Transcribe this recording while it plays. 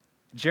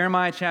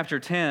Jeremiah chapter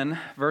 10,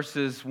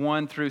 verses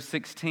 1 through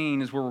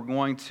 16 is where we're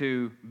going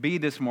to be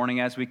this morning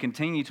as we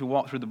continue to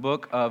walk through the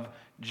book of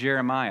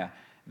Jeremiah.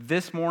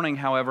 This morning,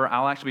 however,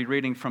 I'll actually be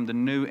reading from the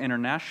New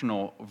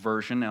International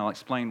Version, and I'll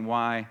explain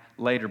why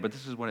later, but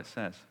this is what it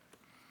says.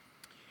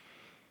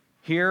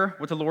 Hear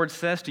what the Lord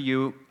says to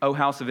you, O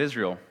house of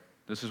Israel.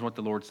 This is what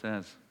the Lord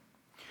says.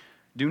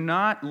 Do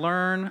not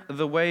learn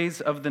the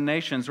ways of the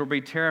nations or be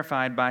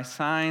terrified by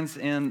signs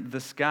in the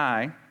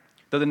sky,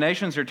 though the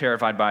nations are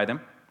terrified by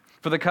them.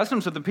 For the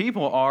customs of the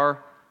people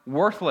are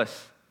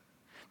worthless.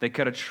 They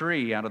cut a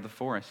tree out of the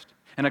forest,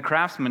 and a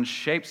craftsman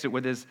shapes it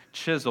with his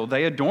chisel.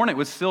 They adorn it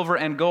with silver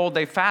and gold.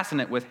 They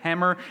fasten it with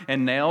hammer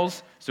and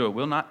nails, so it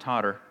will not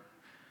totter.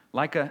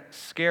 Like a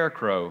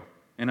scarecrow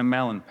in a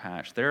melon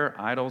patch, their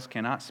idols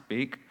cannot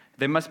speak.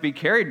 They must be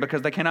carried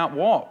because they cannot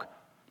walk.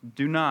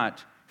 Do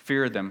not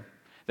fear them.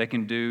 They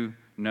can do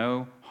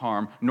no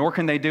harm, nor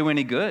can they do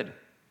any good.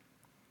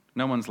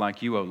 No one's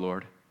like you, O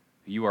Lord.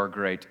 You are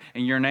great,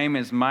 and your name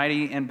is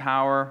mighty in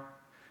power.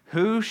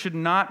 Who should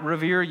not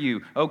revere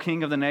you, O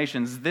King of the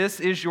nations? This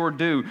is your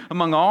due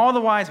among all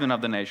the wise men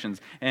of the nations,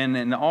 and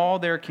in all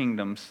their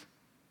kingdoms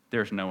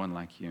there's no one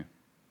like you.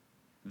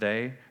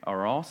 They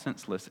are all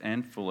senseless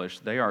and foolish.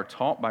 They are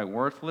taught by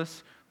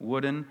worthless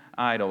wooden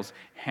idols.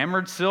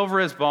 Hammered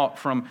silver is bought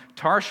from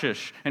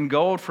Tarshish, and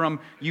gold from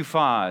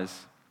Uphaz.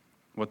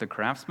 What the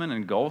craftsman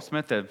and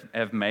goldsmith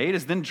have made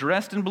is then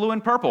dressed in blue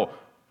and purple,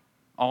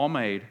 all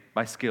made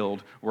by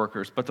skilled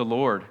workers. But the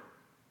Lord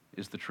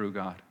is the true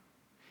God.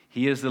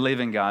 He is the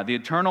living God, the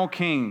eternal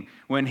King.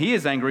 When he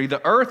is angry,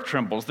 the earth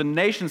trembles. The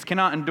nations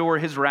cannot endure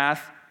his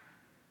wrath.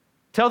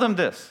 Tell them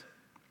this: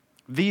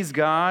 these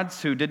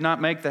gods who did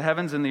not make the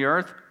heavens and the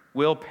earth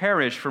will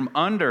perish from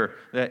under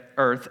the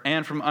earth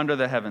and from under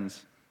the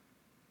heavens.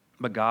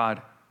 But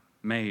God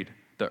made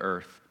the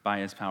earth by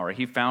his power.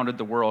 He founded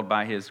the world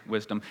by his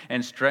wisdom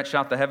and stretched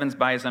out the heavens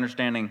by his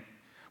understanding.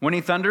 When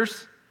he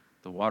thunders,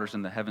 the waters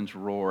in the heavens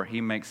roar.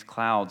 He makes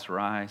clouds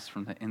rise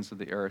from the ends of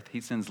the earth.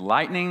 He sends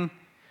lightning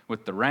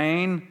with the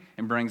rain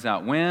and brings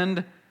out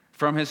wind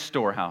from his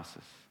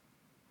storehouses.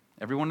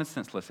 Everyone is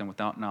senseless and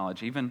without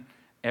knowledge. Even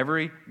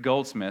every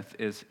goldsmith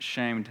is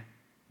shamed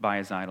by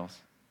his idols.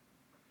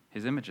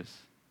 His images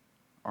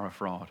are a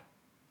fraud.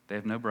 They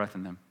have no breath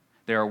in them.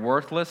 They are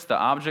worthless, the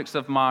objects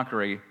of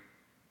mockery.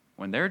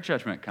 When their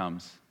judgment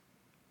comes,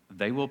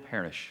 they will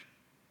perish.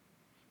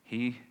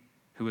 He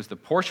who is the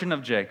portion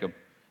of Jacob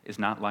is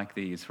not like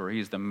these, for he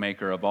is the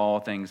maker of all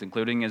things,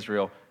 including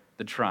Israel,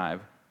 the tribe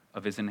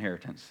of his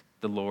inheritance.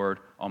 The Lord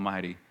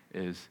Almighty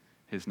is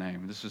his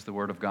name. This is the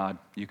word of God.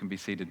 You can be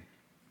seated.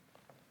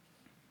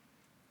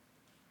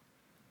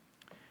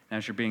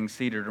 As you're being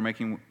seated or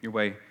making your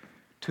way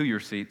to your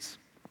seats,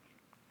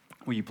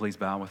 will you please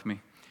bow with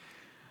me?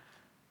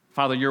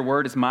 Father, your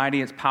word is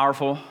mighty, it's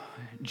powerful.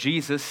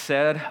 Jesus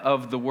said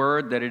of the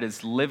word that it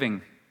is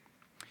living.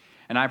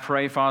 And I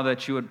pray, Father,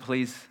 that you would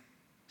please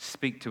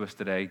speak to us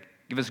today.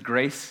 Give us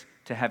grace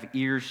to have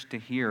ears to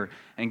hear,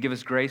 and give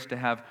us grace to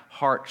have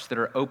hearts that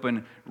are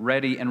open,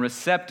 ready, and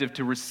receptive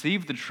to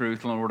receive the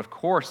truth. And Lord, of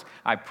course,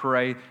 I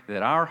pray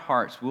that our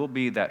hearts will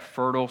be that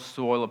fertile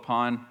soil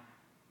upon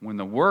when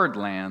the word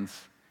lands,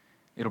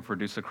 it'll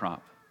produce a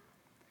crop.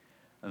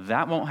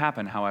 That won't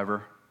happen,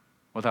 however,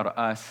 without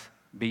us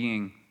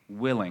being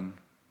willing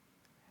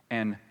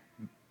and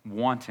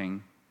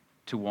wanting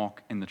to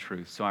walk in the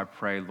truth. So I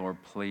pray,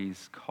 Lord,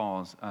 please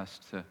cause us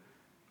to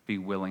be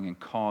willing and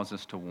cause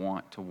us to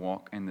want to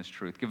walk in this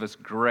truth. Give us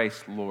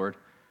grace, Lord.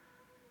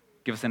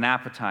 Give us an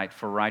appetite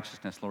for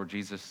righteousness. Lord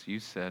Jesus, you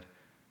said,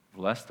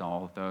 blessed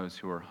all of those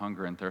who are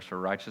hungry and thirst for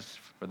righteousness,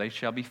 for they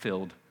shall be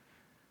filled.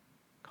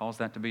 Cause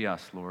that to be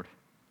us, Lord.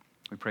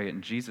 We pray it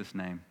in Jesus'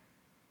 name.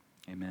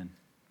 Amen.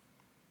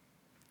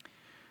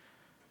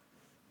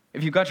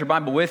 If you've got your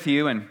Bible with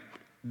you, and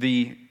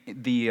the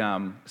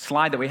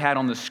slide that we had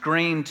on the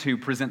screen to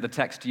present the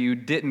text to you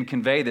didn't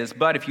convey this,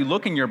 but if you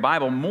look in your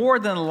Bible, more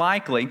than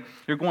likely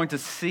you're going to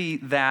see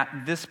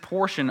that this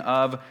portion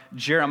of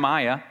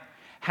Jeremiah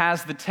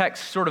has the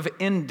text sort of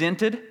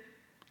indented.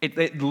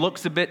 It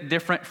looks a bit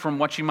different from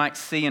what you might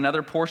see in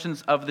other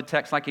portions of the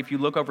text. Like if you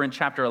look over in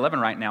chapter 11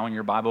 right now in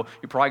your Bible,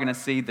 you're probably going to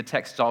see the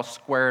text all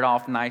squared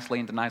off nicely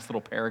into nice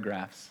little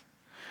paragraphs.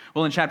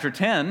 Well, in chapter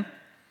 10,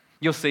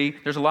 you'll see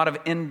there's a lot of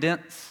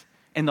indents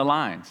in the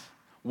lines.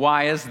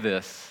 Why is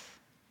this?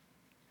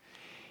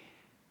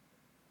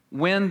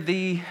 When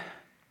the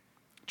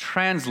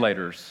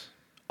translators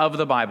of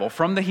the Bible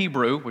from the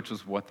Hebrew, which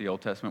is what the Old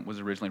Testament was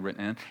originally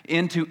written in,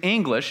 into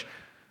English,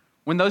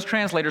 when those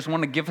translators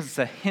want to give us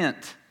a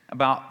hint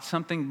about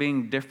something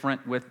being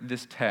different with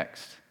this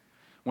text,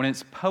 when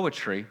it's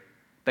poetry,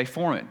 they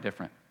form it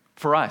different.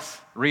 For us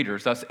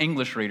readers, us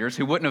English readers,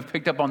 who wouldn't have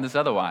picked up on this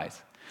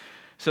otherwise.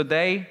 So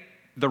the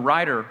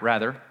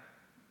writer,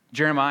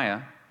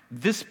 Jeremiah,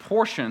 this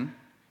portion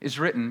is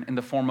written in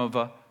the form of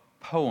a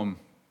poem.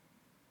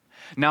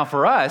 Now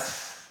for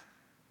us,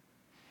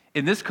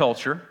 in this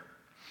culture,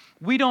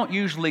 we don't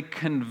usually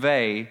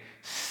convey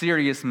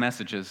serious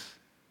messages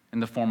in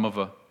the form of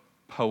a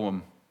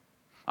poem.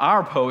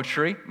 Our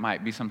poetry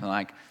might be something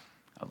like,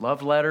 a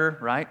love letter,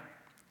 right?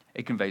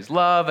 It conveys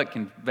love. It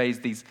conveys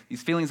these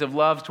feelings of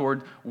love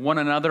toward one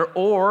another,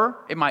 or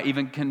it might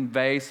even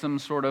convey some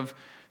sort of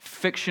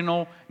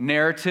fictional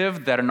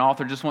narrative that an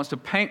author just wants to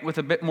paint with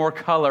a bit more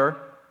color,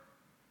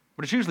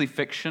 but it's usually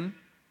fiction.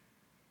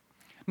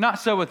 Not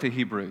so with the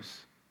Hebrews.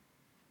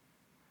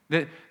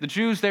 The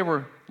Jews, they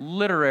were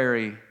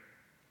literary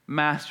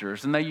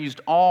masters, and they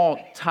used all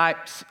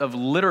types of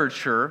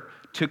literature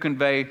to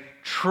convey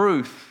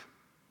truth.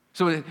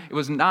 So it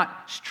was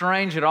not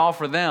strange at all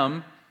for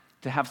them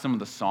to have some of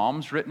the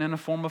Psalms written in a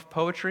form of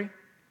poetry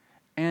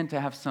and to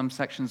have some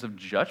sections of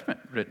judgment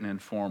written in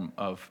form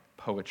of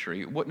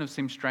poetry. It wouldn't have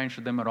seemed strange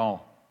to them at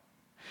all.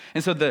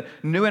 And so the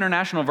New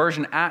International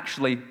Version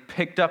actually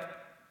picked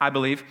up, I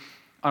believe,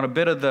 on a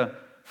bit of the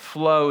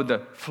flow,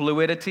 the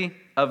fluidity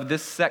of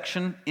this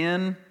section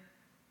in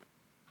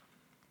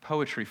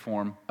poetry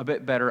form a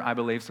bit better, I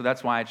believe. So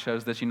that's why I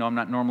chose this. You know, I'm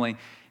not normally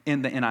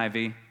in the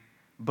NIV,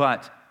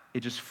 but it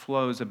just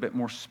flows a bit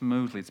more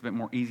smoothly. It's a bit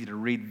more easy to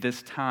read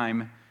this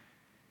time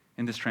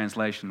in this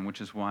translation,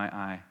 which is why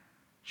I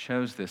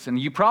chose this. And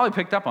you probably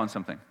picked up on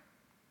something.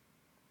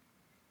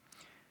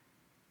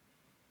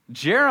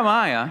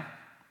 Jeremiah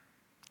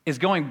is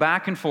going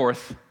back and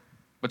forth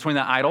between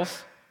the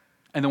idols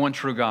and the one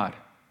true God.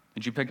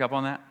 Did you pick up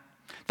on that?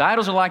 The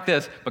idols are like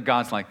this, but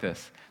God's like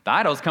this. The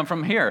idols come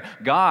from here.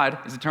 God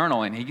is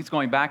eternal, and he keeps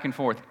going back and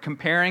forth,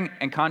 comparing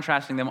and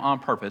contrasting them on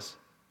purpose.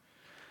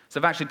 So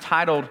I've actually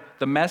titled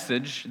the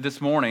message this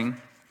morning,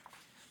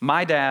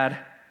 My Dad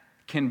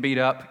Can Beat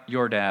Up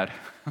Your Dad.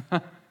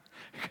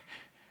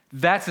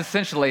 That's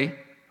essentially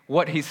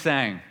what he's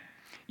saying.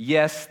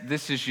 Yes,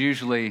 this is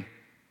usually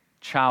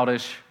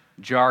childish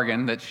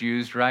jargon that's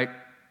used, right?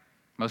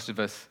 Most of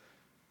us,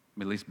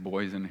 at least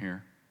boys in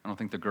here, I don't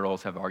think the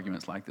girls have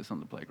arguments like this on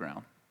the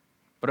playground.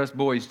 But us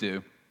boys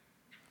do.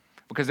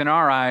 Because in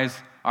our eyes,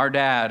 our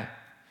dad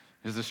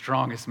is the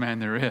strongest man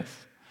there is.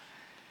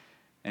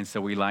 And so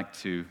we like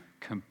to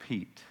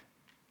compete.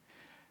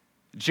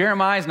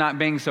 Jeremiah is not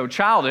being so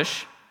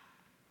childish,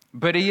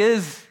 but he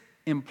is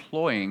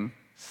employing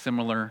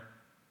similar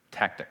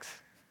tactics,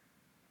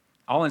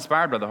 all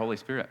inspired by the Holy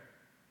Spirit,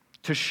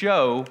 to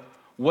show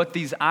what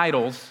these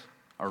idols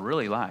are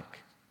really like.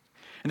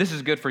 And this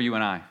is good for you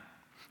and I.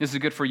 This is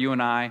good for you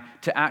and I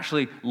to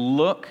actually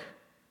look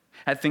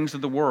at things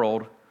of the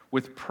world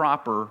with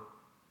proper,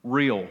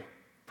 real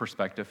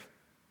perspective.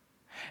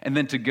 And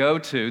then to go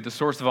to the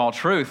source of all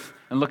truth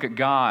and look at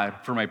God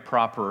from a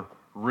proper,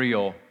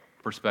 real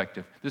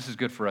perspective. This is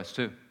good for us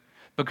too,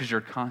 because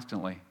you're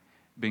constantly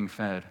being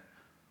fed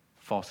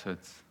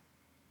falsehoods.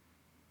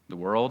 The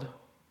world,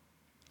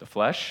 the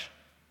flesh,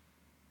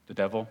 the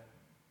devil.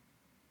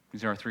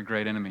 These are our three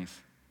great enemies,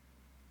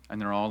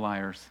 and they're all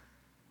liars.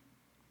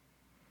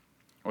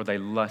 Or they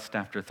lust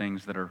after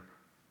things that are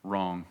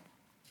wrong.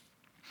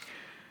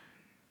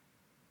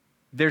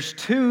 There's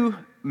two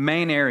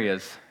main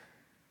areas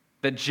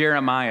that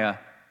Jeremiah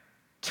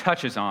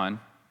touches on,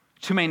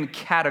 two main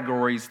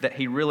categories that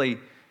you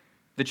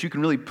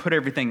can really put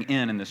everything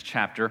in this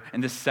chapter,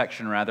 in this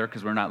section rather,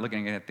 because we're not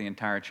looking at the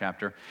entire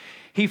chapter.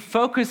 He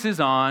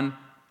focuses on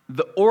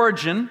the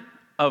origin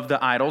of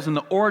the idols and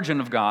the origin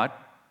of God,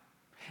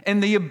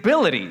 and the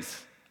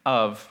abilities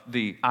of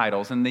the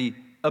idols and the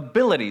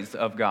abilities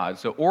of God.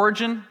 So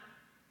origin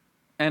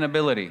and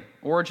ability.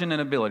 Origin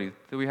and ability.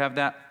 Do we have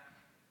that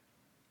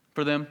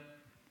for them?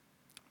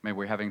 Maybe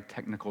we're having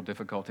technical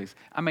difficulties.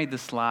 I made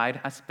this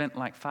slide. I spent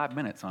like 5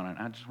 minutes on it.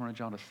 I just wanted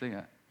y'all to see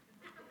it.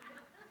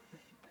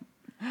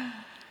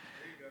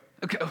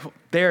 Okay,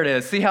 there it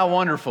is. See how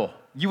wonderful.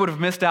 You would have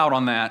missed out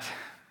on that.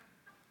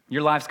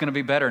 Your life's going to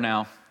be better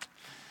now.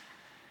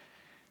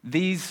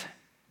 These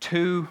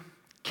two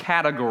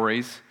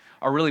categories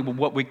are really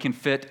what we can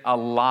fit a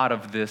lot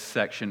of this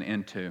section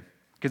into,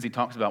 because he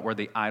talks about where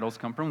the idols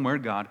come from, where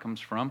God comes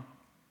from.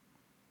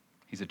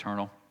 He's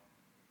eternal.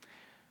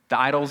 The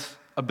idols'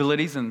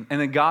 abilities and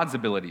then God's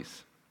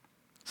abilities.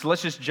 So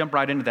let's just jump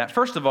right into that.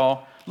 First of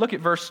all, look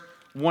at verses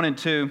 1 and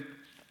 2.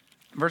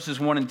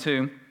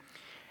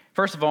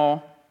 First of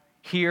all,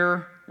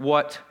 hear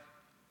what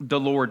the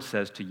Lord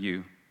says to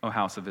you, O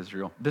house of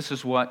Israel. This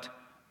is what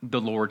the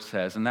Lord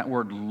says. And that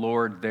word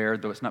Lord there,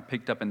 though it's not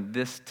picked up in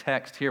this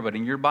text here, but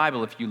in your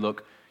Bible, if you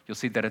look, you'll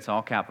see that it's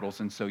all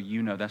capitals, and so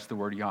you know that's the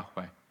word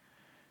Yahweh.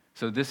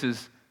 So this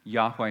is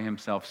Yahweh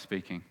himself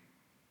speaking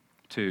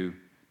to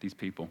these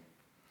people.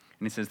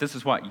 And he says, this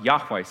is what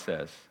Yahweh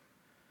says.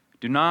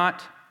 Do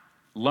not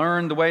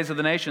learn the ways of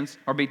the nations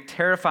or be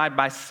terrified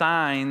by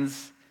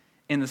signs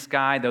in the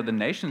sky, though the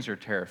nations are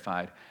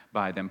terrified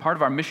by them. Part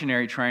of our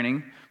missionary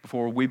training,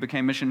 before we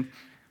became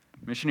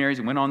missionaries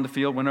and went on the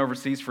field, went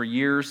overseas for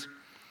years,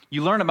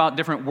 you learn about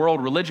different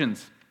world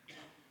religions.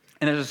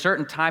 And there's a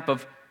certain type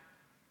of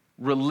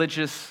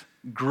religious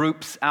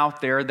groups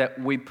out there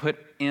that we put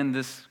in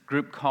this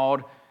group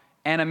called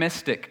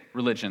animistic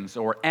religions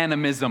or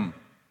animism.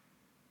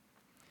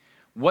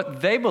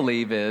 What they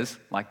believe is,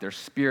 like there's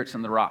spirits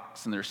in the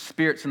rocks, and there's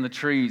spirits in the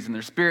trees, and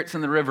there's spirits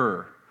in the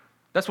river.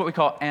 That's what we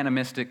call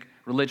animistic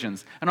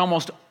religions. And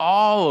almost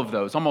all of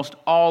those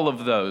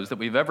that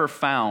we've ever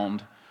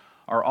found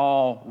are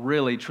all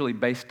really, truly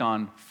based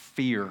on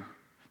fear.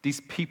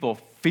 These people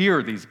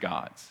fear these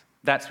gods.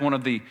 That's one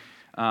of the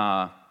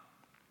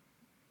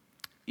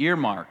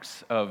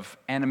earmarks of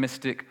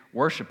animistic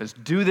worship is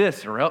do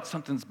this or else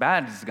something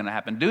bad is going to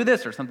happen. Do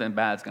this or something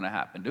bad is going to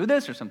happen. Do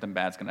this or something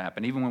bad is going to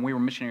happen. Even when we were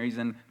missionaries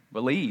in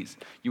Belize,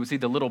 you would see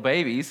the little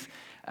babies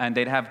and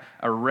they'd have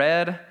a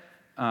red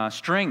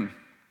string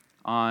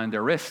on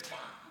their wrist.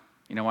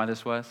 You know why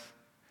this was?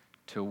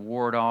 To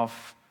ward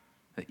off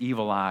the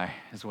evil eye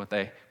is what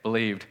they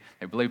believed.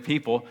 They believed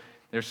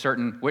there's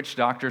certain witch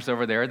doctors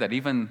over there that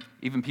even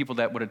people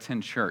that would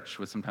attend church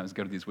would sometimes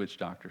go to these witch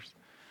doctors,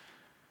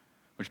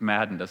 which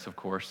maddened us, of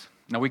course.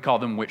 Now, we call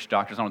them witch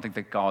doctors. I don't think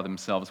they call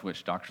themselves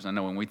witch doctors. I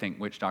know when we think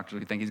witch doctors,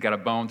 we think he's got a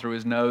bone through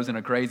his nose and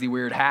a crazy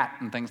weird hat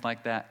and things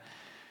like that.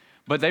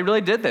 But they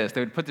really did this.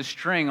 They would put the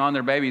string on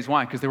their baby's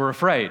why? Because they were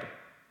afraid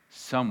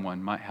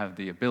someone might have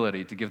the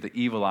ability to give the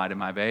evil eye to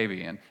my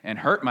baby and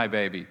hurt my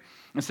baby.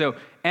 And so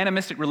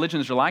animistic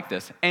religions are like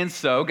this. And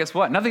so, guess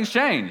what? Nothing's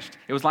changed.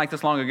 It was like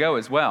this long ago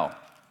as well.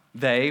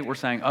 They were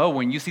saying, oh,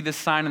 when you see this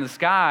sign in the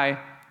sky,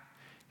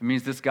 it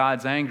means this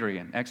God's angry,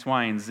 and X,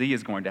 Y, and Z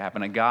is going to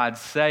happen. And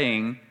God's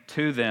saying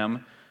to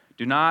them,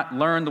 do not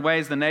learn the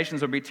ways of the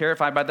nations or be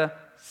terrified by the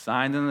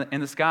signs in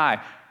the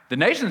sky. The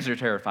nations are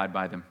terrified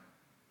by them.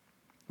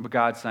 But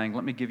God's saying,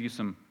 let me give you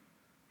some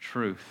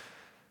truth.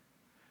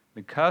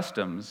 The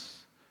customs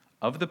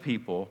of the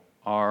people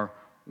are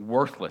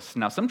worthless.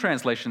 Now, some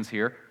translations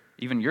here,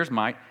 even yours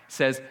might,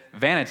 says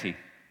vanity.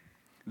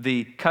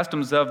 The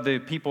customs of the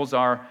peoples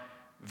are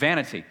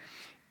vanity.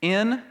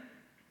 In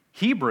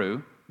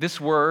Hebrew, this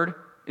word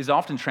is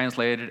often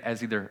translated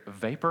as either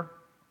vapor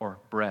or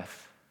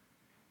breath,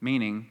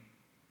 meaning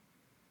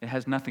it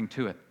has nothing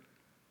to it.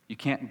 You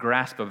can't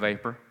grasp a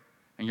vapor,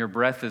 and your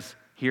breath is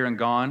here and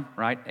gone,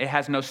 right? It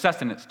has no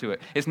sustenance to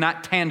it. It's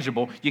not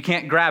tangible. You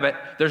can't grab it.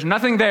 There's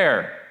nothing there.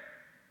 And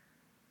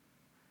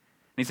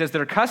he says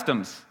their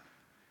customs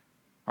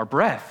are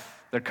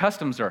breath. Their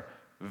customs are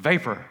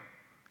vapor.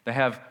 They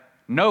have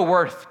no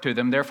worth to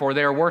them, therefore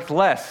they are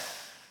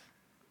worthless.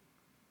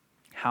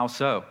 How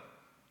so?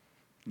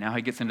 Now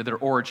he gets into their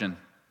origin.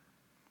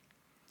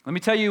 Let me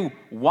tell you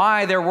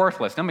why they're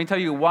worthless. Let me tell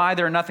you why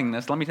they're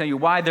nothingness. Let me tell you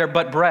why they're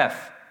but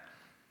breath.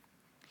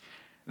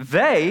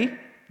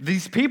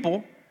 These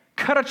people,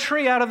 cut a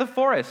tree out of the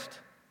forest.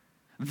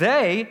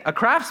 A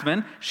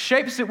craftsman,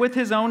 shapes it with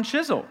his own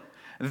chisel.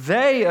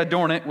 They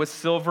adorn it with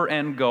silver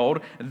and gold.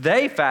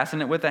 They fasten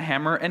it with a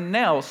hammer and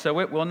nails so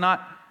it will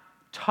not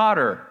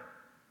totter.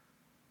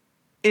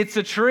 It's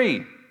a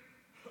tree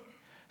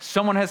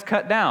someone has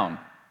cut down,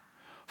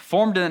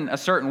 formed in a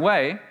certain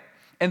way,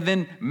 and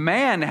then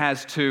man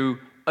has to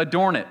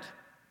adorn it.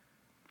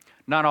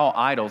 Not all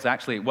idols,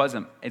 actually, it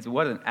wasn't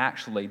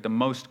actually the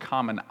most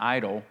common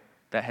idol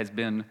that has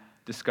been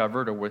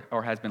discovered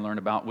or has been learned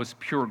about was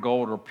pure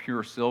gold or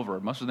pure silver.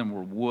 Most of them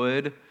were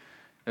wood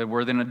that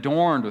were then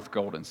adorned with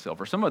gold and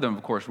silver. Some of them,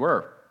 of course,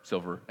 were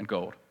silver and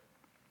gold.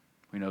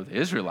 We know the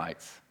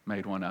Israelites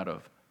made one out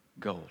of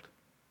gold.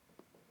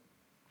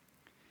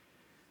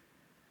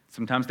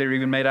 Sometimes they were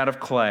even made out of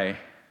clay.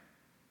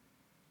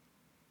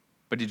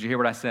 But did you hear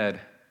what I said?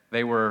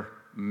 They were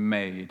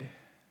made.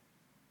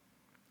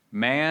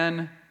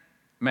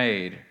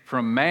 Man-made,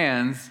 from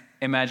man's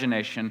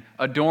imagination,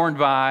 adorned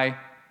by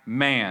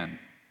man.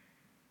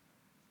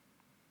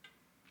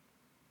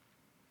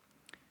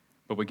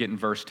 But we get in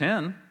verse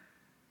 10.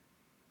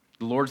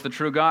 The Lord's the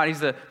true God. He's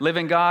the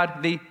living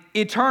God, the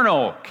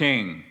eternal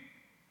King.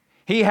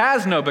 He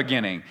has no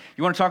beginning.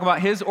 You want to talk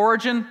about his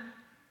origin?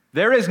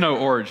 There is no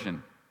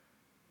origin.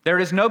 There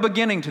is no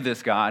beginning to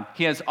this God.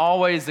 He has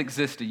always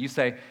existed. You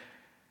say,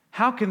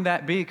 how can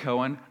that be,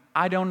 Cohen?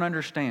 I don't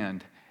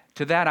understand.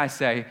 To that I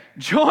say,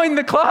 join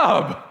the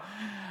club.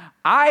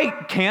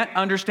 I can't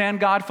understand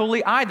God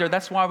fully either.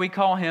 That's why we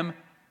call him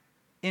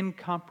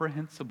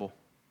incomprehensible.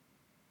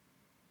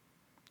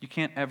 You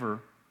can't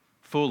ever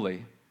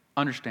fully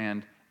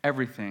understand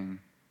everything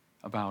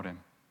about him.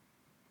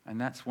 And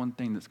that's one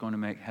thing that's going to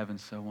make heaven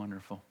so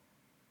wonderful.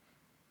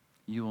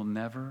 You will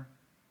never,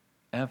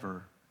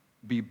 ever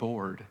be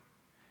bored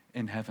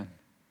in heaven.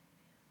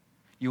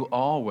 You'll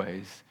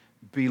always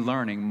be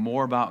learning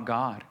more about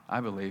God,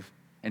 I believe,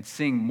 and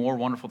seeing more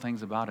wonderful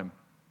things about him.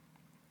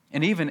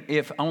 And even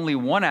if only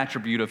one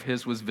attribute of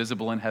his was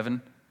visible in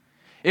heaven,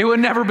 it would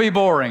never be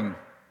boring.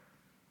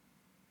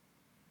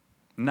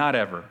 Not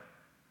ever.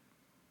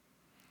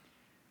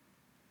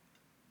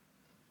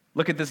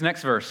 Look at this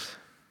next verse.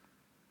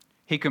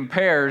 He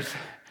compares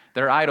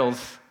their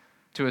idols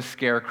to a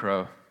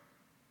scarecrow.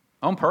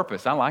 On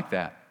purpose, I like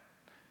that.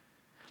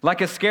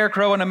 Like a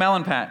scarecrow in a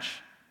melon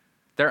patch.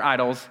 Their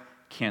idols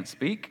can't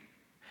speak.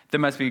 They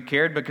must be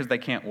cared because they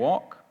can't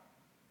walk.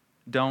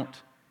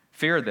 Don't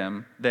fear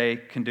them. They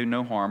can do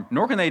no harm,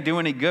 nor can they do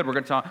any good. We're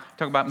going to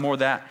talk about more of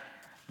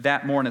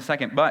that more in a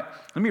second. But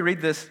let me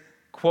read this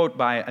quote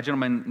by a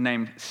gentleman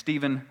named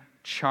Stephen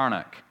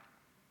Charnock.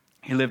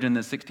 He lived in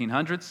the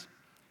 1600s.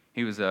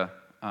 He was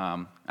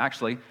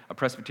actually a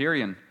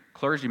Presbyterian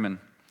clergyman.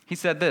 He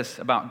said this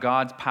about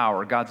God's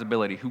power, God's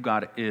ability, who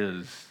God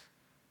is.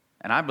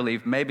 And I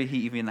believe maybe he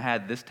even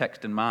had this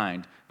text in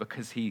mind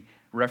because he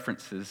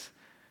references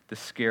the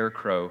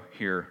scarecrow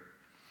here.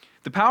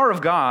 The power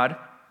of God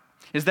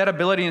is that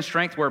ability and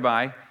strength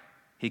whereby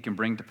he can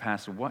bring to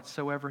pass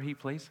whatsoever he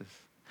pleases,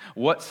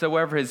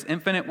 whatsoever his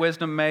infinite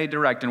wisdom may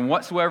direct, and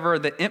whatsoever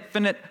the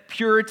infinite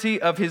purity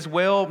of his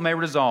will may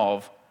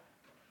resolve.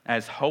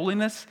 As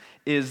holiness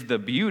is the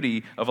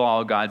beauty of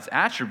all God's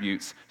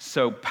attributes,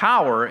 so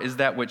power is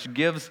that which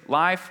gives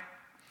life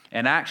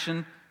and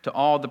action to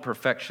all the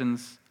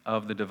perfections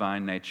of the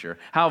divine nature.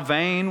 How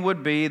vain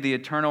would be the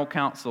eternal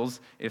counsels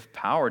if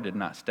power did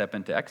not step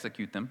in to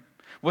execute them.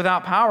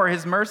 Without power,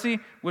 his mercy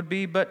would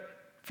be but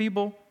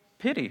feeble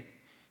pity.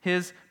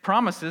 His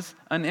promises,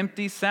 an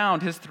empty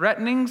sound. His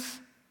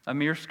threatenings, a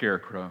mere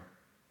scarecrow.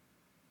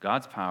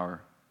 God's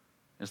power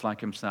is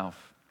like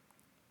himself,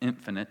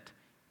 infinite,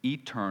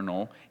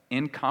 eternal,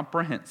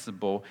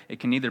 incomprehensible.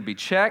 It can neither be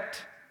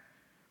checked,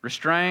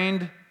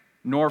 restrained,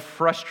 nor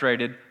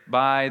frustrated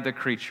by the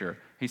creature.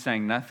 He's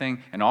saying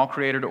nothing in all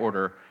created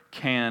order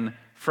can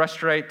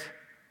frustrate,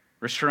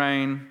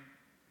 restrain,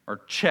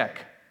 or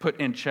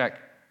put in check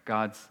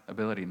God's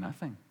ability.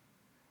 Nothing.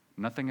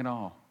 Nothing at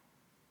all.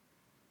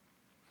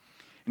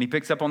 And he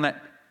picks up on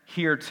that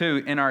here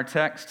too in our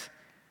text.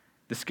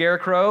 The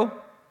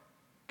scarecrow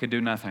can do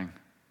nothing.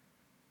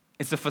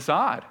 It's a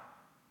facade.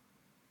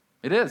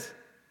 It is.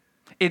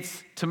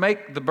 It's to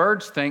make the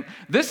birds think,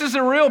 this is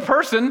a real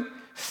person,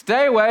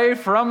 stay away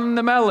from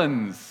the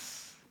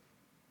melons.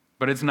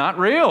 But it's not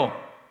real.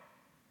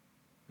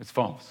 It's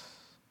false.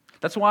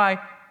 That's why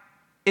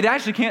it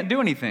actually can't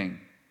do anything.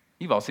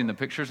 You've all seen the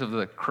pictures of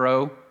the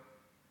crow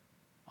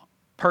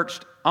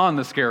perched on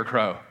the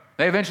scarecrow.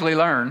 They eventually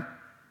learn,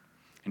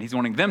 and he's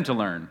wanting them to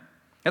learn.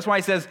 That's why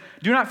he says,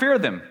 do not fear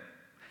them.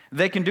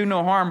 They can do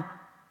no harm,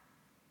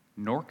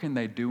 nor can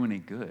they do any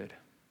good.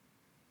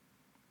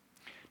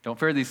 Don't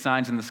fear these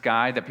signs in the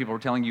sky that people are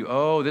telling you,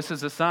 oh, this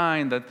is a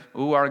sign that,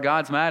 our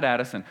God's mad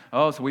at us, and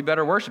so we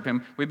better worship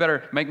him. We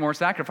better make more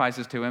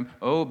sacrifices to him.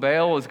 Oh,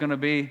 Baal is going to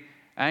be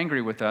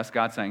angry with us.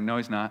 God's saying, no,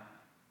 he's not.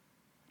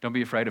 Don't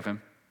be afraid of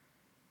him.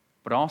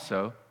 But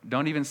also,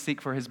 don't even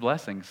seek for his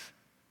blessings.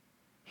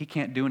 He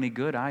can't do any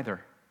good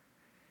either.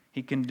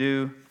 He can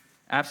do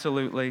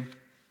absolutely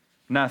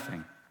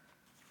nothing.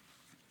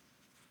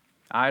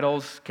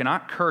 Idols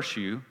cannot curse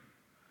you,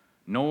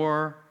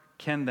 nor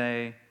can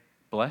they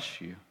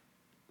bless you.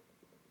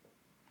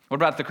 What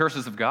about the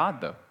curses of God,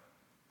 though?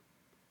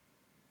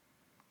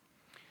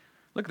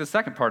 Look at the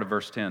second part of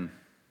verse 10.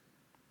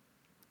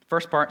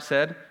 First part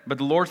said, but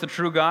the Lord's the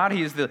true God.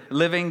 He is the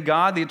living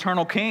God, the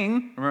eternal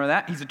King. Remember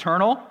that? He's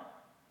eternal.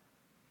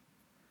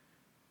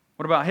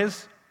 What about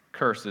his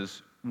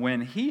curses?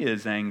 When he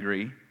is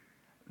angry,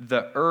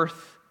 the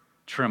earth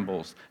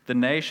trembles. The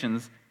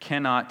nations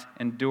cannot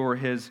endure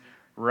his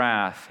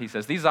wrath. He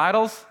says, these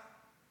idols,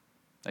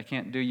 they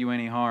can't do you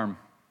any harm.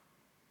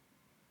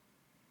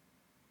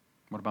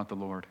 What about the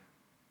Lord,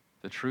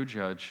 the true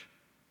judge?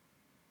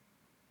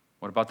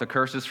 What about the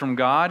curses from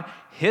God?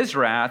 His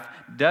wrath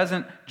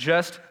doesn't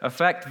just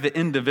affect the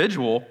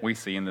individual we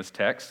see in this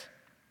text.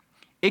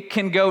 It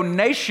can go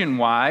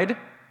nationwide.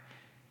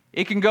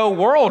 It can go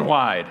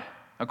worldwide,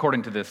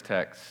 according to this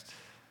text.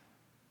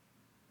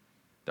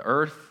 The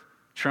earth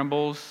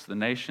trembles. The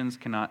nations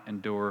cannot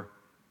endure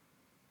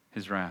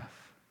his wrath.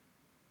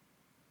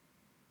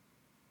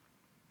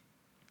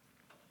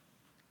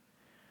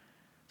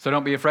 So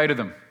don't be afraid of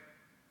them.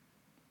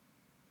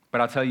 But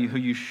I'll tell you who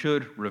you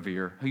should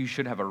revere, who you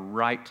should have a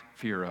right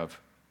fear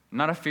of.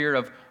 Not a fear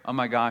of, oh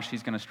my gosh,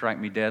 he's going to strike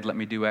me dead, let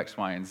me do X,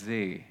 Y, and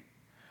Z.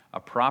 A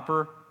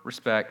proper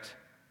respect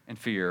and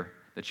fear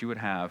that you would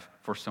have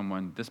for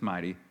someone this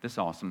mighty, this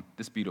awesome,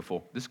 this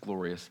beautiful, this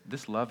glorious,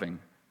 this loving,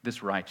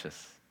 this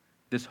righteous,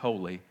 this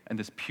holy, and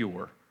this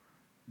pure.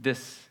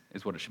 This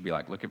is what it should be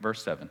like. Look at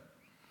verse 7.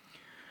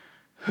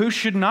 Who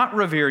should not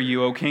revere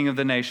you, O King of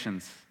the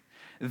nations?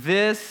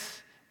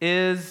 This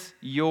is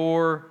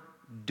your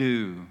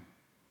due.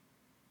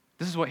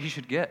 This is what he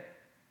should get.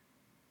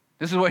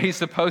 This is what he's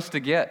supposed to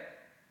get.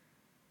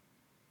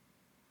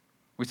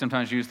 We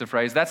sometimes use the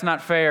phrase, that's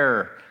not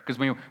fair, because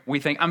we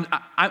think,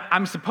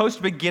 I'm supposed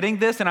to be getting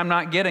this and I'm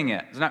not getting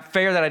it. It's not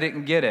fair that I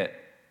didn't get it.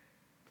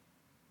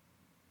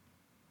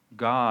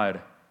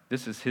 God,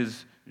 this is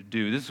his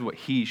due. This is what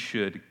he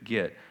should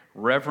get.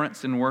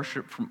 Reverence and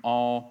worship from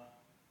all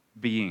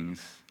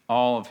beings,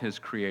 all of his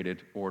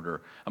created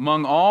order.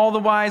 Among all the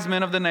wise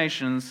men of the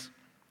nations,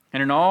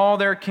 and in all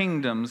their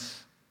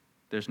kingdoms,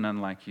 there's none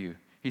like you.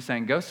 He's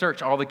saying, go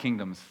search all the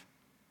kingdoms.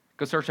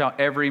 Go search out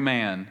every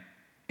man.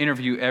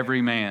 Interview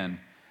every man.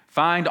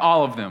 Find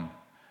all of them.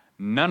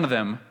 None of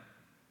them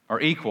are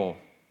equal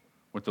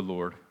with the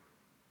Lord.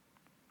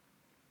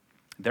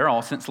 They're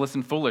all senseless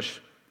and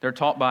foolish. They're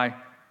taught by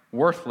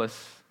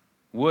worthless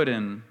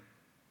wooden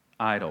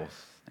idols.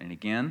 And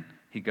again,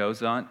 he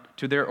goes on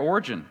to their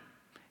origin.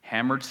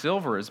 Hammered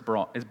silver is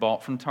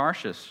bought from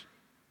Tarshish.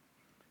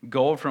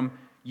 Gold from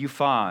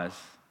Uphaz.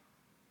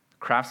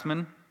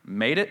 Craftsmen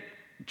made it,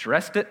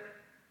 dressed it,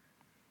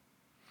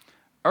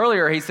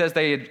 Earlier, he says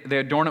they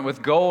adorn it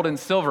with gold and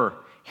silver.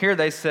 Here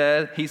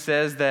he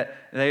says that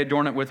they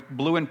adorn it with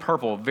blue and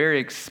purple, very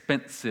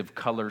expensive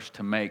colors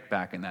to make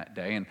back in that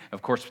day. And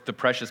of course, the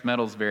precious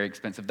metal is very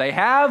expensive. They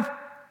have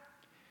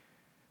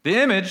the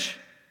image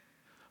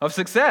of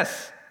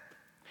success.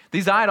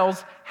 These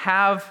idols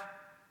have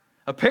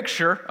a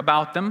picture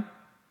about them.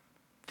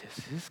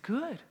 This is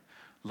good.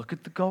 Look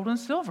at the gold and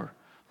silver.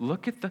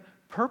 Look at the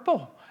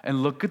purple.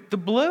 And look at the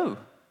blue.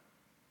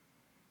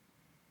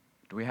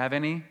 Do we have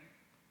any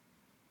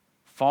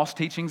false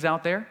teachings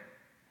out there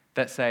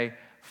that say,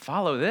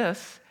 follow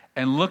this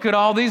and look at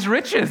all these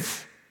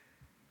riches?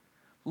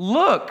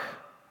 Look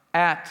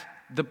at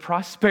the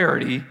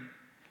prosperity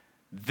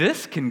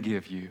this can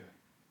give you.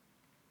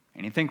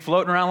 Anything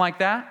floating around like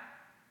that?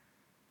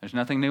 There's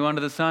nothing new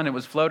under the sun. It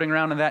was floating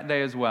around in that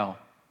day as well.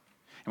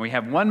 And we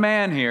have one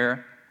man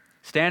here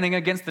standing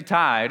against the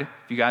tide.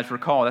 If you guys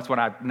recall, that's what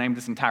I named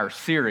this entire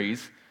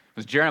series. It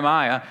was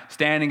Jeremiah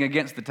standing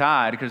against the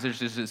tide, because there's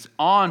just this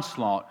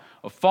onslaught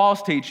of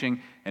false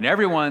teaching, and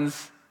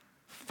everyone's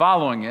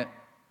following it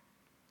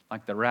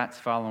like the rats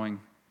following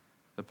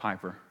the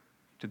piper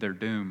to their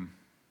doom.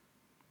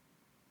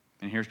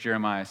 And here's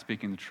Jeremiah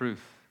speaking the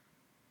truth.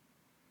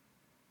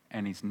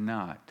 And he's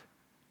not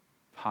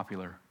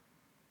popular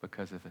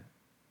because of it.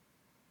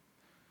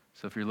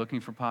 So if you're looking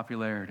for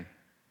popularity,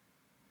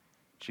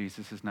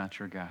 Jesus is not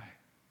your guy.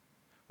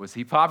 Was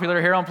he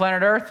popular here on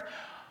planet Earth?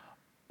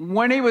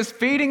 When he was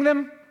feeding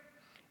them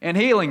and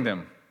healing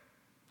them,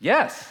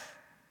 yes.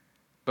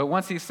 But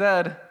once he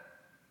said,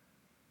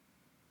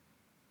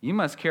 you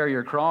must carry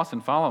your cross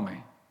and follow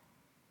me.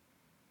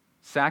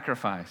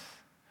 Sacrifice.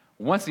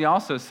 Once he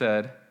also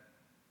said,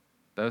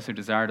 those who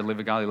desire to live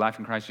a godly life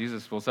in Christ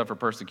Jesus will suffer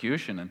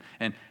persecution.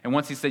 And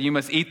once he said, you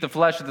must eat the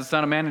flesh of the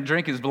Son of Man and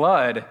drink his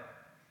blood,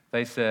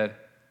 they said,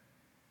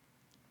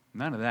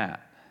 none of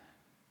that.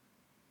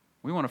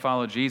 We want to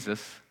follow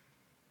Jesus,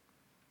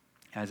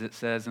 as it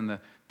says in the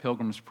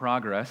Pilgrim's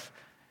Progress,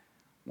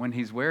 when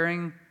he's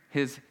wearing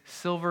his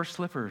silver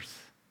slippers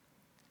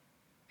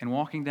and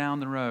walking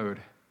down the road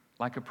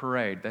like a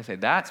parade. They say,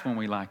 that's when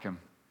we like him.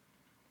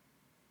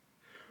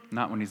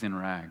 Not when he's in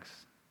rags.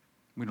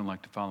 We don't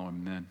like to follow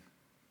him then.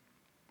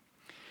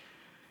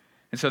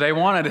 And so they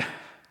wanted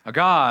a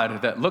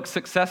God that looked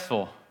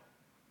successful.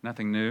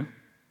 Nothing new.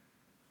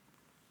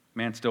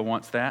 Man still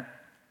wants that.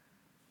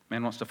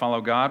 Man wants to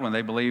follow God when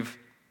they believe,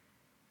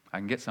 I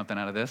can get something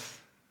out of this.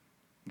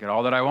 Get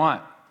all that I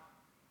want.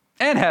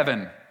 And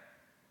heaven.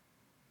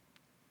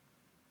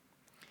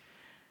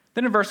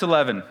 Then in verse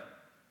 11,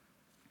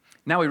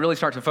 now we really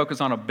start to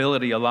focus on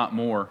ability a lot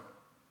more.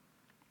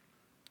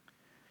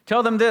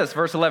 Tell them this,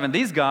 verse 11,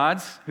 these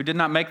gods who did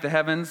not make the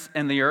heavens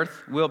and the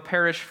earth will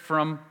perish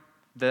from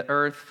the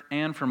earth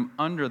and from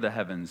under the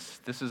heavens.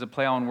 This is a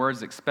play on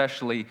words,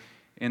 especially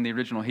in the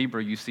original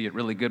Hebrew. You see it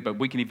really good, but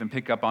we can even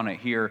pick up on it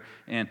here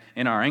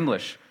in our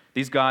English.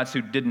 These gods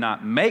who did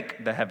not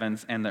make the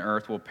heavens and the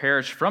earth will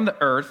perish from the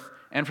earth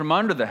and from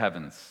under the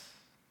heavens.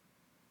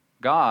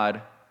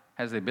 God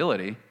has the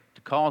ability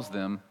to cause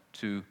them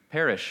to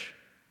perish.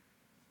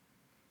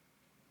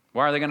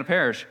 Why are they going to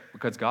perish?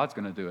 Because God's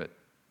going to do it.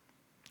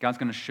 God's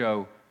going to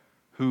show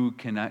who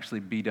can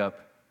actually beat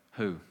up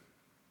who.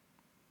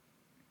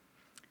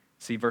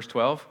 See verse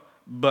 12?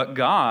 But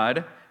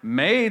God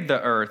made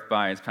the earth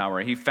by his power.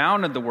 He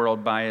founded the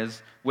world by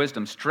his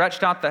wisdom,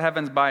 stretched out the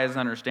heavens by his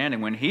understanding.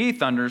 When he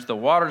thunders, the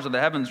waters of the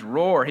heavens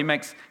roar. He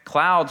makes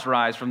clouds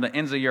rise from the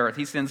ends of the earth.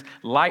 He sends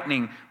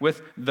lightning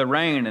with the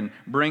rain and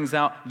brings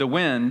out the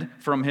wind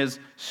from his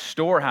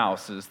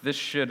storehouses. This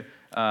should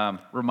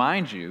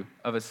remind you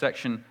of a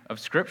section of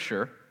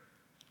Scripture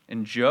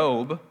in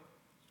Job,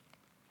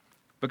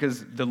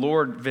 because the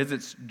Lord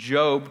visits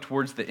Job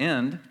towards the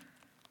end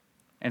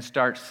and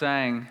starts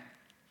saying,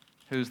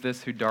 who's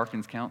this who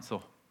darkens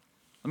counsel?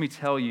 Let me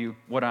tell you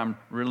what I'm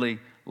really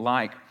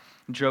like.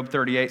 Job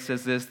 38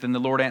 says this, then the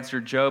Lord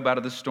answered Job out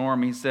of the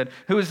storm. He said,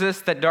 who is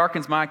this that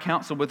darkens my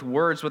counsel with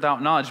words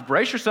without knowledge?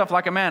 Brace yourself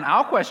like a man.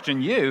 I'll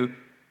question you, and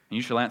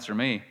you shall answer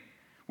me.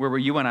 Where were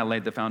you when I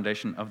laid the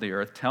foundation of the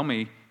earth? Tell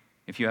me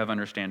if you have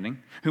understanding.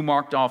 Who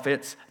marked off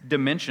its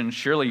dimensions?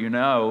 Surely you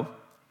know.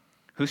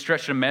 Who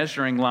stretched a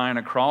measuring line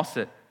across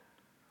it?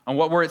 On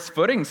what were its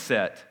footings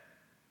set?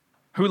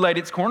 Who laid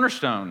its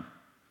cornerstone?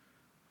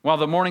 While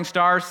the morning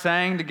stars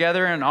sang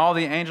together and all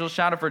the angels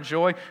shouted for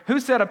joy, who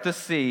set up the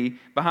sea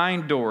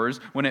behind doors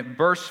when it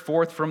burst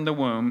forth from the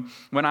womb?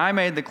 When I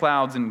made the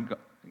clouds and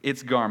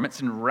its garments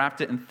and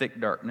wrapped it in thick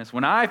darkness,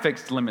 when I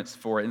fixed limits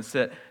for it and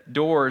set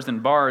doors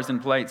and bars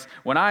and plates,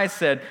 when I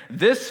said,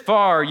 this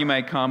far you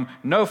may come,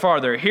 no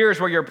farther, here's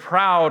where your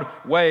proud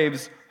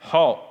waves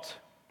halt.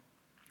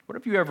 What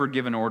have you ever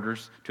given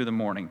orders to the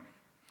morning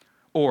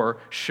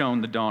or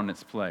shown the dawn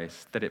its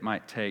place, that it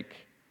might take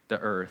the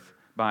earth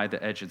by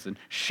the edges and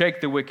shake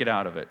the wicked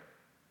out of it?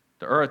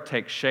 The earth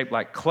takes shape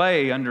like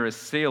clay under a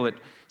seal.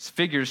 Its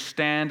figures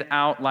stand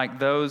out like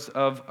those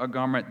of a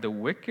garment. The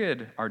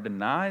wicked are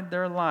denied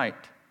their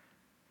light,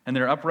 and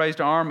their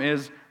upraised arm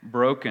is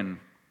broken.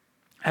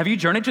 Have you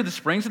journeyed to the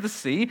springs of the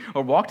sea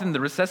or walked in the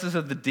recesses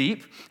of the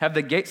deep? Have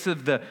the gates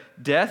of the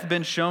death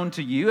been shown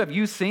to you? Have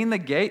you seen the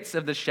gates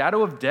of the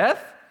shadow of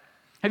death?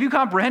 Have you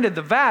comprehended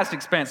the vast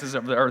expanses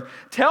of the earth?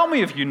 Tell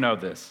me if you know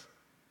this.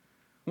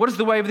 What is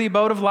the way of the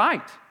abode of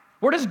light?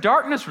 Where does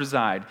darkness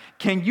reside?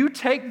 Can you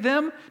take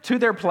them to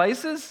their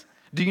places?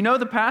 Do you know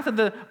the path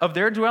of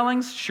their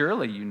dwellings?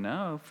 Surely you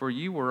know, for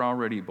you were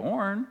already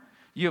born.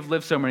 You have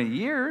lived so many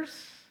years.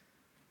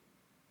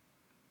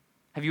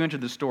 Have you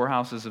entered the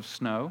storehouses of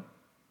snow,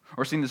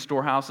 or seen the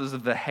storehouses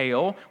of the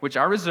hail, which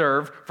I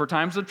reserve for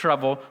times of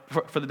trouble,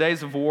 for the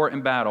days of war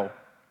and battle?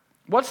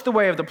 What's the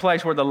way of the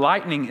place where the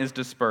lightning is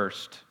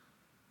dispersed,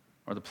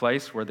 or the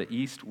place where the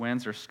east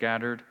winds are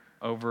scattered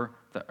over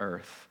the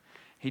earth?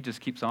 He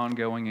just keeps on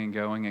going and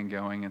going and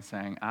going and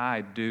saying,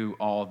 I do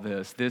all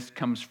this. This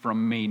comes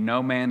from me.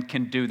 No man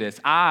can do this.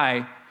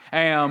 I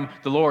am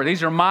the Lord.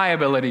 These are my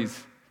abilities.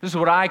 This is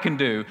what I can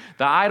do.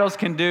 The idols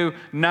can do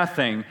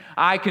nothing.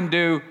 I can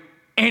do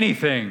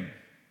anything.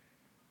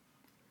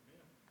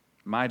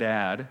 My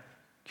dad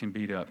can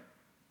beat up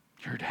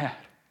your dad.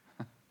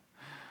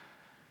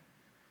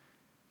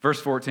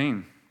 Verse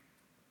 14.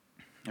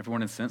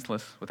 Everyone is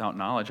senseless without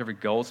knowledge. Every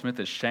goldsmith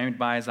is shamed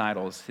by his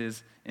idols.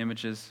 His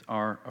images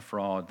are a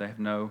fraud. They have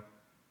no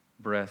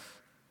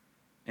breath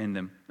in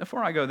them.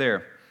 Before I go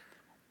there,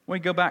 we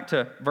go back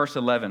to verse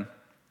 11.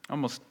 I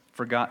almost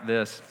forgot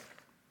this.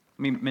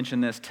 Let me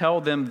mention this. Tell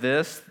them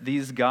this,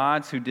 these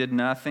gods who did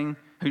nothing,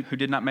 who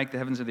did not make the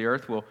heavens or the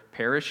earth, will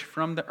perish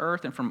from the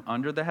earth and from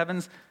under the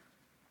heavens.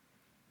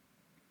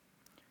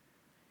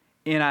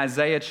 In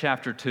Isaiah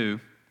chapter 2,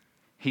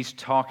 he's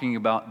talking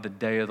about the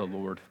day of the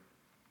Lord.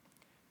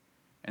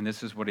 And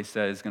this is what he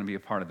said is going to be a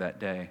part of that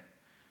day.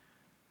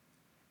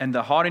 And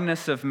the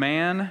haughtiness of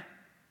man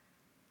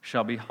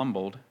shall be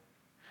humbled,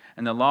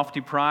 and the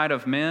lofty pride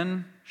of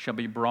men shall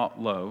be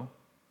brought low.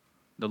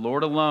 The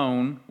Lord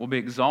alone will be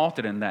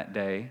exalted in that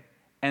day,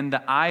 and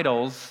the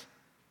idols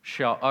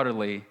shall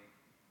utterly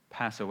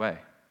pass away.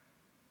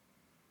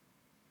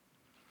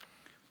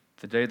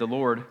 The day of the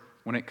Lord,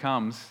 when it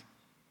comes,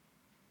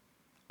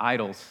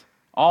 idols,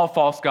 all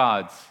false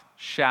gods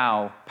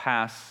shall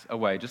pass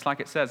away, just like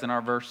it says in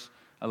our verse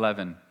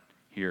 11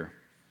 here.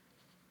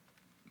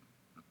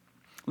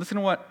 Listen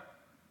to what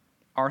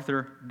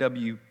Arthur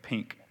W.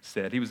 Pink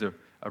said. He was a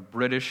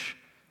British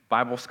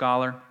Bible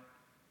scholar.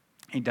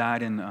 He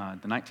died in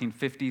the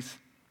 1950s.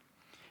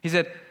 He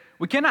said,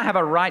 we cannot have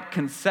a right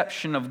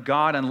conception of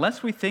God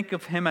unless we think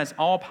of him as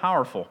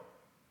all-powerful,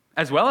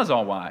 as well as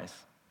all-wise.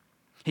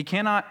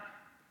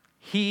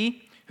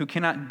 He who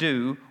cannot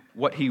do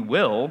what he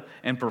will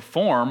and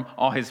perform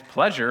all his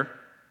pleasure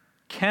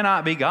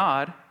cannot be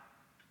God.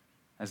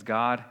 As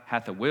God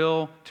hath a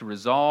will to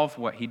resolve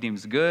what he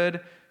deems good,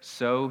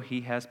 so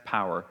he has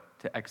power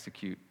to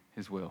execute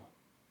his will.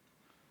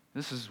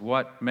 This is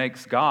what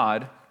makes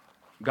God,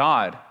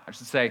 God. I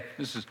should say,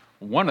 this is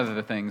one of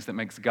the things that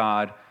makes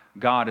God,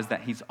 God, is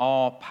that he's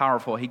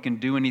all-powerful. He can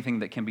do anything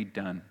that can be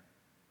done.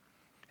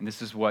 And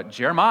this is what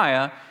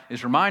Jeremiah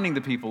is reminding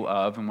the people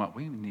of, and what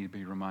we need to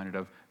be reminded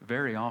of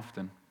very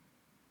often,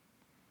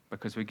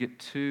 because we get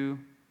too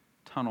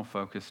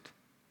tunnel-focused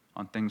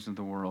on things of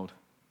the world.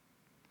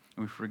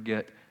 And we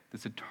forget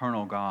this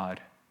eternal God.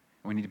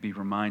 And we need to be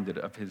reminded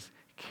of his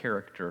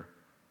character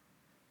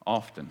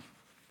often.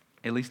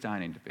 At least I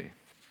need to be.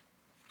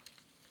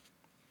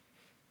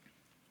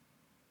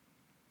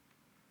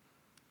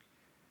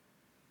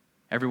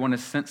 Everyone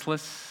is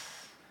senseless,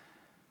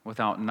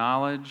 without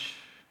knowledge.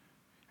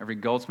 Every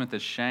goldsmith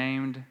is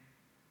shamed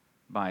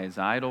by his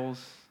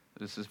idols.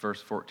 This is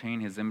verse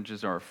 14. His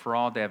images are a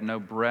fraud. They have no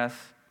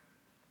breath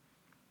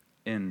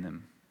in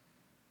them.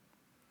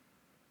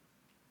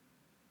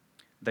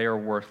 They are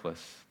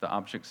worthless, the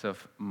objects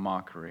of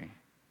mockery.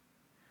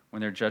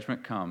 When their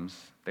judgment comes,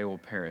 they will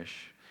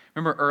perish.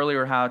 Remember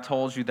earlier how I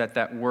told you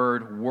that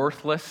word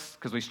worthless,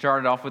 because we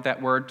started off with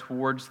that word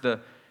towards the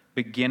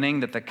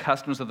beginning, that the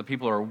customs of the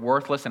people are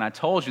worthless, and I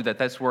told you that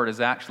this word is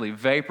actually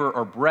vapor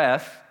or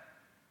breath.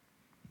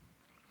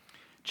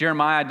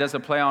 Jeremiah does a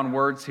play on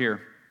words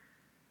here.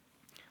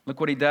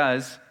 Look what he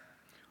does.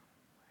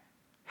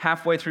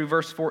 Halfway through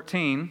verse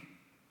 14,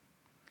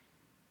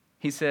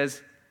 he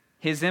says,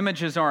 his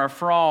images are a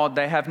fraud,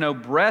 they have no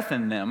breath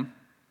in them.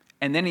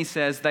 And then he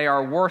says they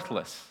are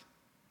worthless,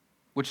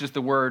 which is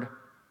the word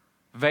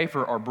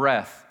vapor or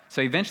breath.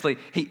 So eventually,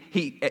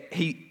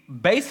 he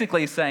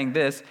basically is saying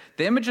this,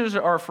 the images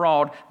are a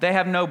fraud, they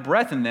have no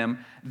breath in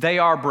them, they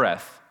are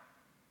breath.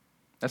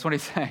 That's what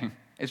he's saying.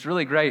 It's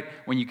really great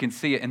when you can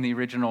see it in the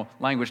original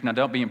language. Now,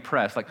 don't be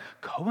impressed. Like,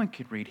 Cohen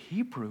could read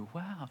Hebrew.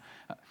 Wow.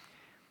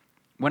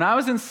 When I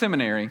was in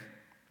seminary,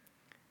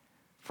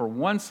 for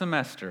one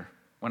semester,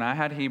 when I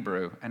had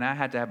Hebrew, and I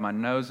had to have my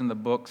nose in the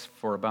books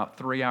for about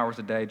 3 hours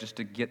a day just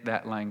to get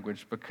that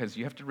language, because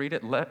you have to read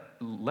it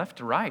left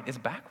to right. It's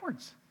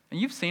backwards. And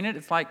you've seen it.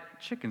 It's like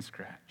chicken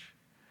scratch.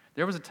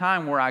 There was a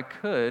time where I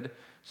could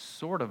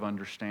sort of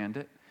understand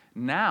it.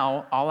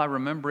 Now, all I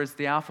remember is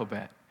the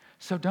alphabet.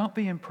 So don't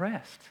be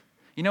impressed.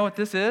 You know what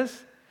this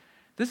is?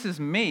 This is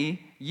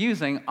me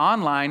using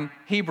online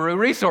Hebrew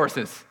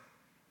resources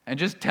and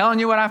just telling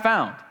you what I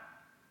found.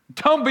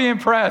 Don't be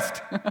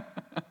impressed.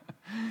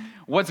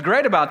 What's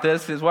great about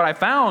this is what I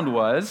found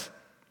was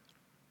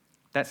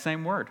that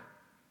same word.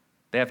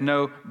 They have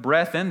no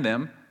breath in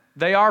them.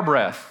 They are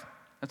breath.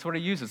 That's what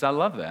he uses. I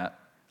love that.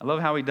 I love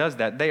how he does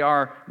that. They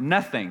are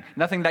nothing.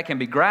 Nothing that can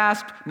be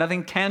grasped,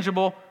 nothing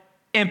tangible,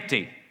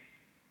 empty.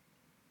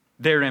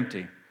 They're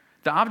empty.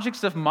 The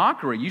objects of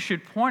mockery, you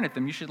should point at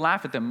them, you should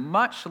laugh at them,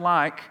 much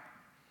like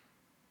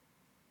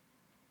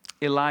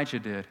Elijah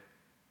did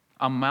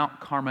on Mount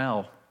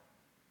Carmel.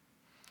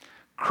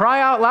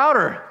 Cry out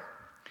louder.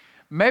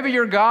 Maybe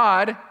your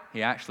God,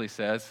 he actually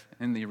says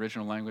in the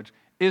original language,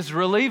 is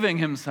relieving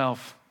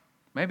himself.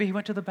 Maybe he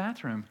went to the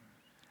bathroom.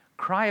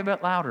 Cry a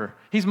bit louder.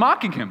 He's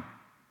mocking him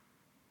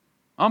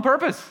on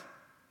purpose.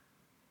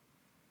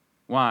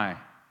 Why?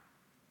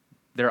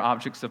 They're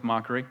objects of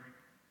mockery.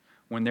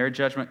 When their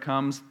judgment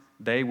comes,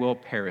 they will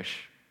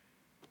perish.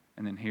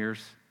 And then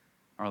here's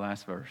our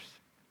last verse.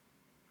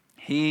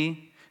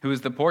 He who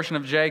is the portion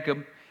of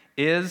Jacob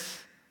is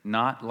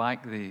not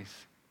like these.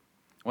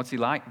 What's he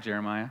like,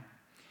 Jeremiah?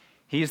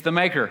 He's the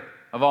maker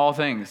of all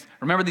things.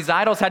 Remember, these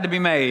idols had to be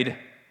made.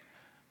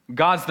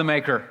 God's the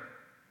maker.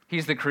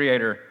 He's the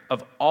creator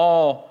of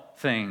all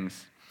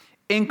things,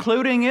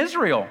 including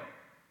Israel,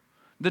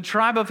 the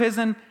tribe of his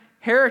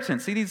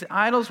inheritance. See, these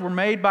idols were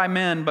made by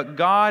men, but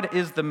God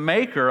is the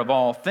maker of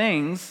all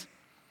things.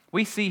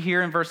 We see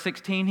here in verse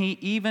 16, he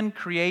even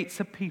creates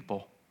a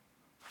people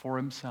for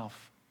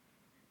himself.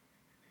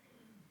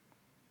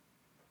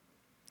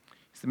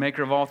 He's the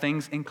maker of all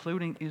things,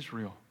 including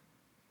Israel.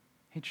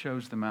 He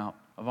chose them out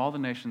of all the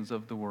nations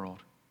of the world.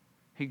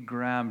 He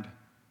grabbed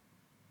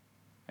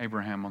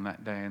Abraham on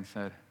that day and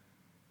said,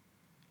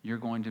 you're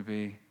going to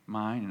be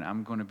mine, and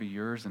I'm going to be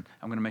yours, and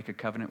I'm going to make a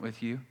covenant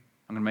with you.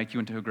 I'm going to make you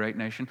into a great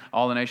nation.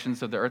 All the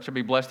nations of the earth shall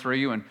be blessed through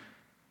you. And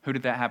who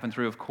did that happen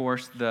through? Of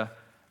course, the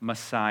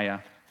Messiah.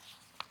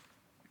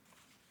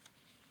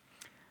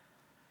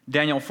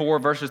 Daniel 4,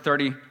 verses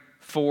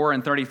 34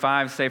 and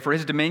 35 say, for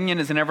his dominion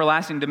is an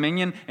everlasting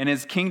dominion, and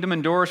his kingdom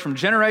endures from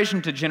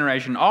generation to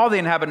generation. All the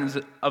inhabitants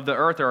of the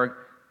earth are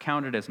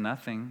counted as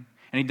nothing.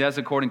 And he does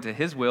according to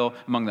his will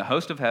among the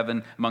host of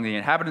heaven, among the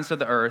inhabitants of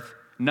the earth.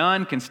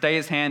 None can stay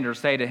his hand or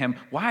say to him,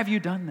 why have you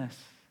done this?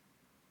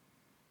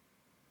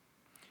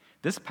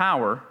 This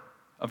power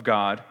of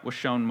God was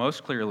shown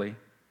most clearly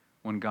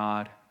when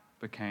God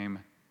became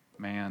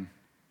man.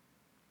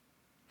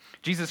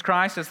 Jesus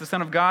Christ, as the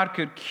Son of God,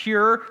 could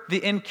cure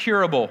the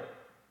incurable.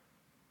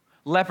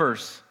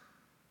 Lepers.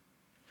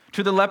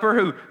 To the leper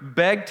who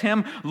begged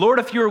him, Lord,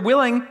 if you are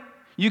willing,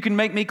 you can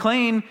make me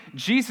clean.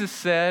 Jesus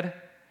said,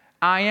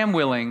 I am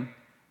willing,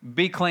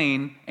 be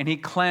clean. And he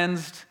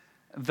cleansed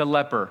the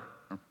leper.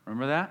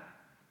 Remember that?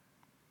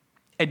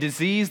 A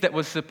disease that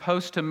was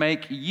supposed to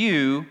make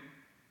you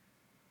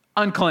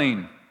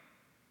unclean.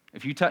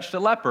 If you touched a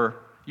leper,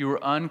 you were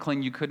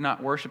unclean. You could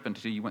not worship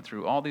until you went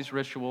through all these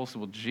rituals.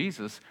 Well,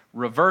 Jesus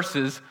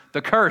reverses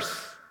the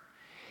curse.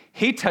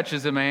 He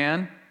touches a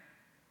man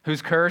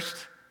who's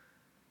cursed,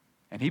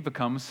 and he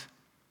becomes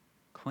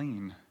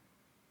clean.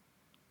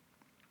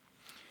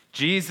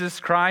 Jesus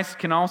Christ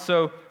can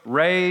also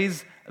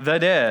raise the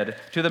dead.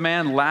 To the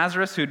man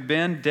Lazarus who'd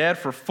been dead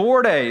for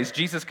 4 days,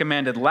 Jesus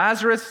commanded,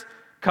 Lazarus,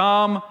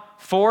 come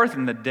forth.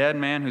 And the dead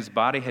man whose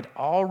body had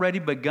already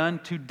begun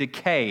to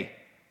decay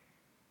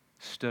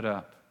stood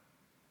up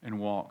and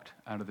walked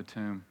out of the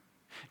tomb.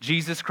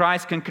 Jesus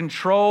Christ can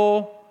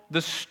control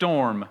the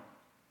storm.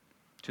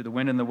 To the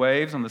wind and the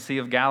waves on the Sea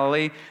of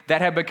Galilee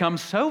that had become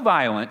so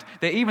violent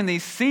that even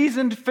these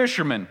seasoned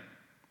fishermen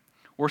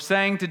were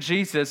saying to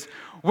Jesus,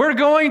 we're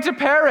going to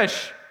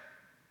perish.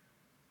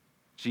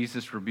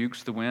 Jesus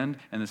rebukes the wind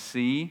and the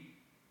sea,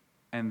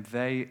 and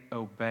they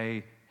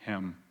obey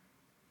him.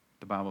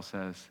 The Bible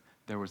says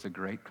there was a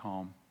great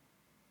calm.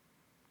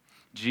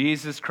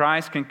 Jesus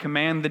Christ can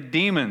command the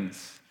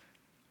demons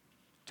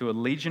to a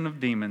legion of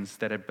demons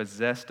that had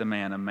possessed a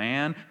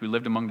man who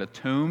lived among the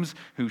tombs,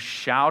 who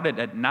shouted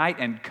at night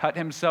and cut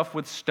himself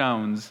with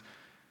stones.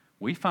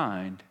 We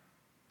find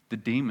the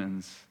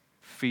demons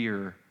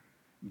fear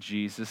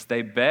Jesus.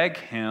 They beg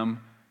him,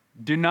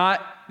 do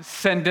not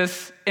send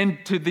us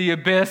into the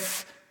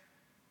abyss.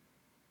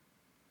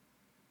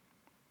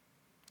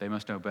 They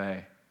must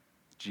obey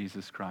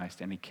Jesus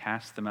Christ. And he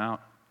casts them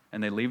out,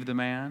 and they leave the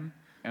man,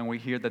 and we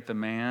hear that the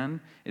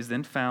man is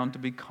then found to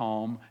be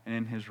calm and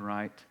in his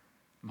right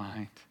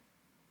mind.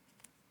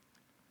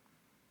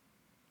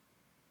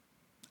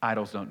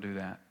 Idols don't do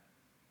that.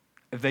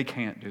 They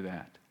can't do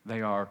that.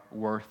 They are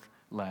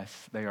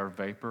worthless. They are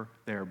vapor.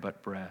 They are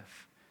but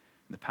breath.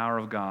 The power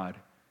of God,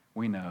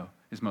 we know,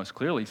 is most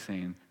clearly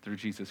seen through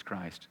Jesus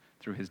Christ,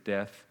 through his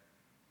death,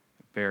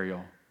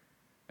 burial,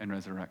 and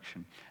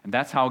resurrection. And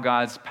that's how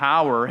God's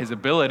power, his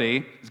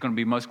ability, is going to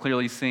be most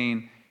clearly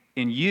seen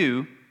in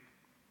you.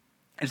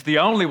 It's the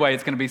only way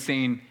it's going to be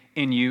seen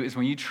in you is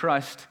when you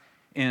trust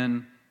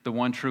in the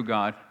one true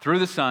God, through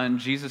the Son,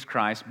 Jesus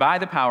Christ, by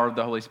the power of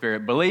the Holy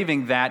Spirit,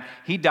 believing that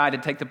he died to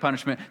take the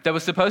punishment that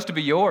was supposed to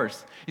be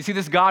yours. You see,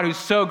 this God who's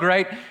so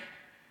great,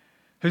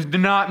 who's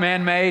not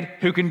man-made,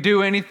 who can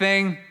do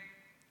anything,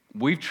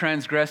 we've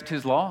transgressed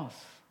his laws.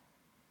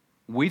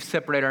 We've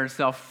separated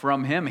ourselves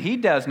from him. He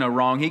does no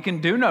wrong. He can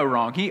do no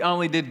wrong. He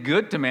only did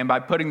good to man by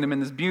putting them in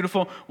this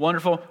beautiful,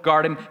 wonderful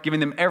garden, giving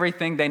them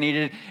everything they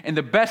needed. And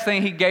the best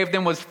thing he gave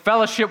them was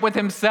fellowship with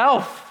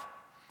himself.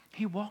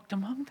 He walked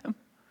among them.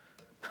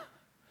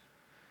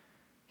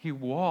 He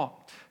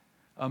walked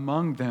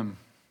among them.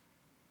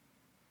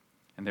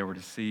 And they were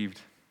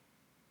deceived.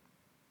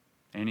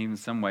 And even in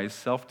some ways,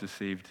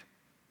 self-deceived.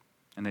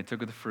 And they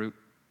took of the fruit.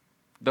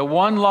 The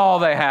one law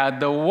they had,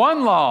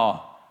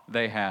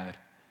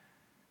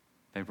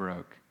 they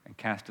broke and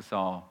cast us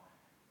all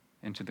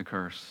into the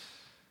curse.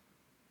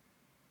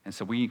 And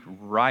so we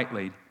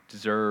rightly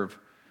deserve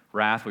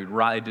wrath. We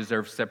rightly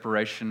deserve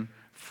separation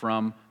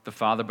from the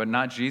Father, but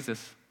not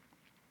Jesus.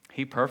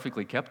 He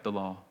perfectly kept the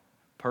law,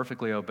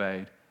 perfectly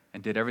obeyed,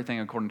 and did everything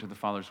according to the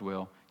Father's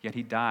will. Yet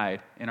he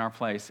died in our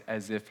place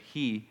as if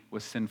he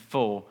was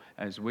sinful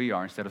as we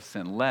are, instead of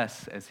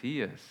sinless as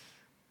he is.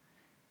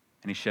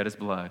 And he shed his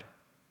blood.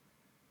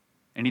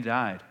 And he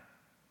died.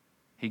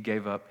 He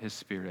gave up his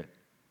spirit.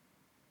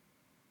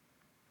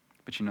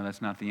 But you know,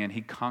 that's not the end.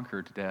 He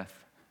conquered death.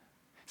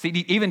 See,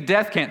 even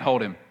death can't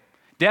hold him.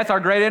 Death, our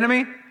great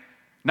enemy,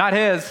 not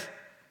his.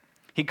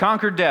 He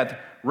conquered death,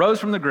 rose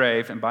from the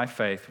grave, and by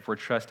faith, if we're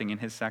trusting in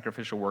his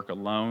sacrificial work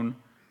alone,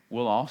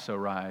 we'll also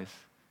rise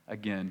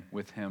again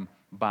with him.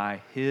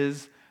 By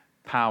his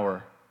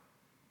power,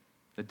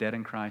 the dead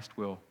in Christ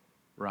will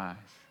rise.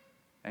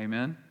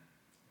 Amen?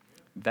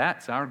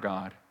 That's our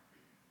God.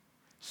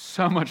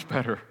 So much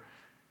better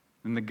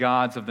than the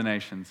gods of the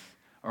nations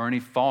or any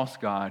false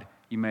god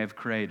you may have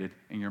created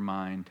in your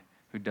mind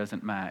who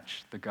doesn't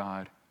match the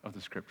God of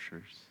the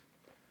Scriptures.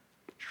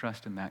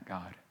 Trust in that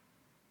God.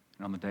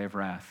 And on the day of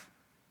wrath,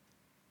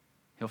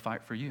 he'll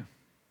fight for you.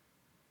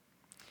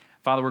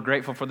 Father, we're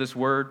grateful for this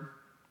word.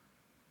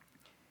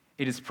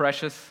 It is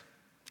precious.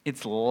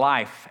 It's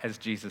life, as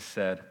Jesus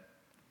said.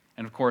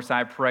 And of course,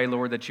 I pray,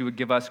 Lord, that you would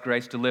give us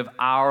grace to live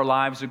our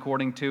lives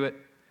according to it.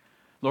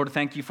 Lord,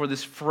 thank you for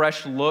this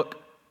fresh look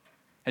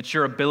at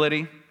your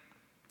ability,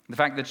 the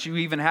fact that you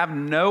even have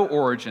no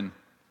origin.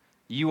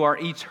 You are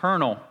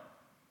eternal.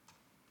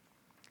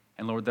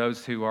 And Lord,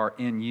 those who are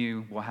in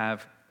you will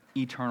have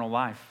eternal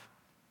life.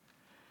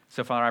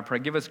 So, Father, I pray,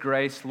 give us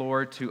grace,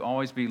 Lord, to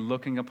always be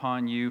looking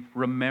upon you,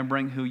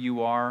 remembering who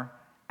you are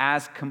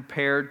as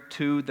compared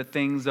to the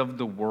things of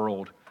the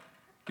world.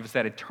 Give us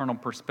that eternal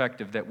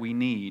perspective that we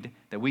need,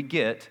 that we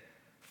get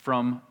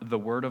from the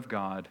Word of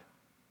God.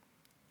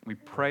 We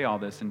pray all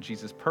this in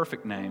Jesus'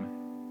 perfect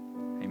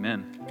name.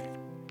 Amen.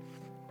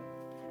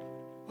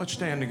 Let's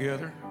stand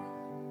together.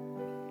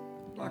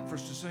 I'd like for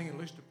us to sing at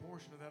least a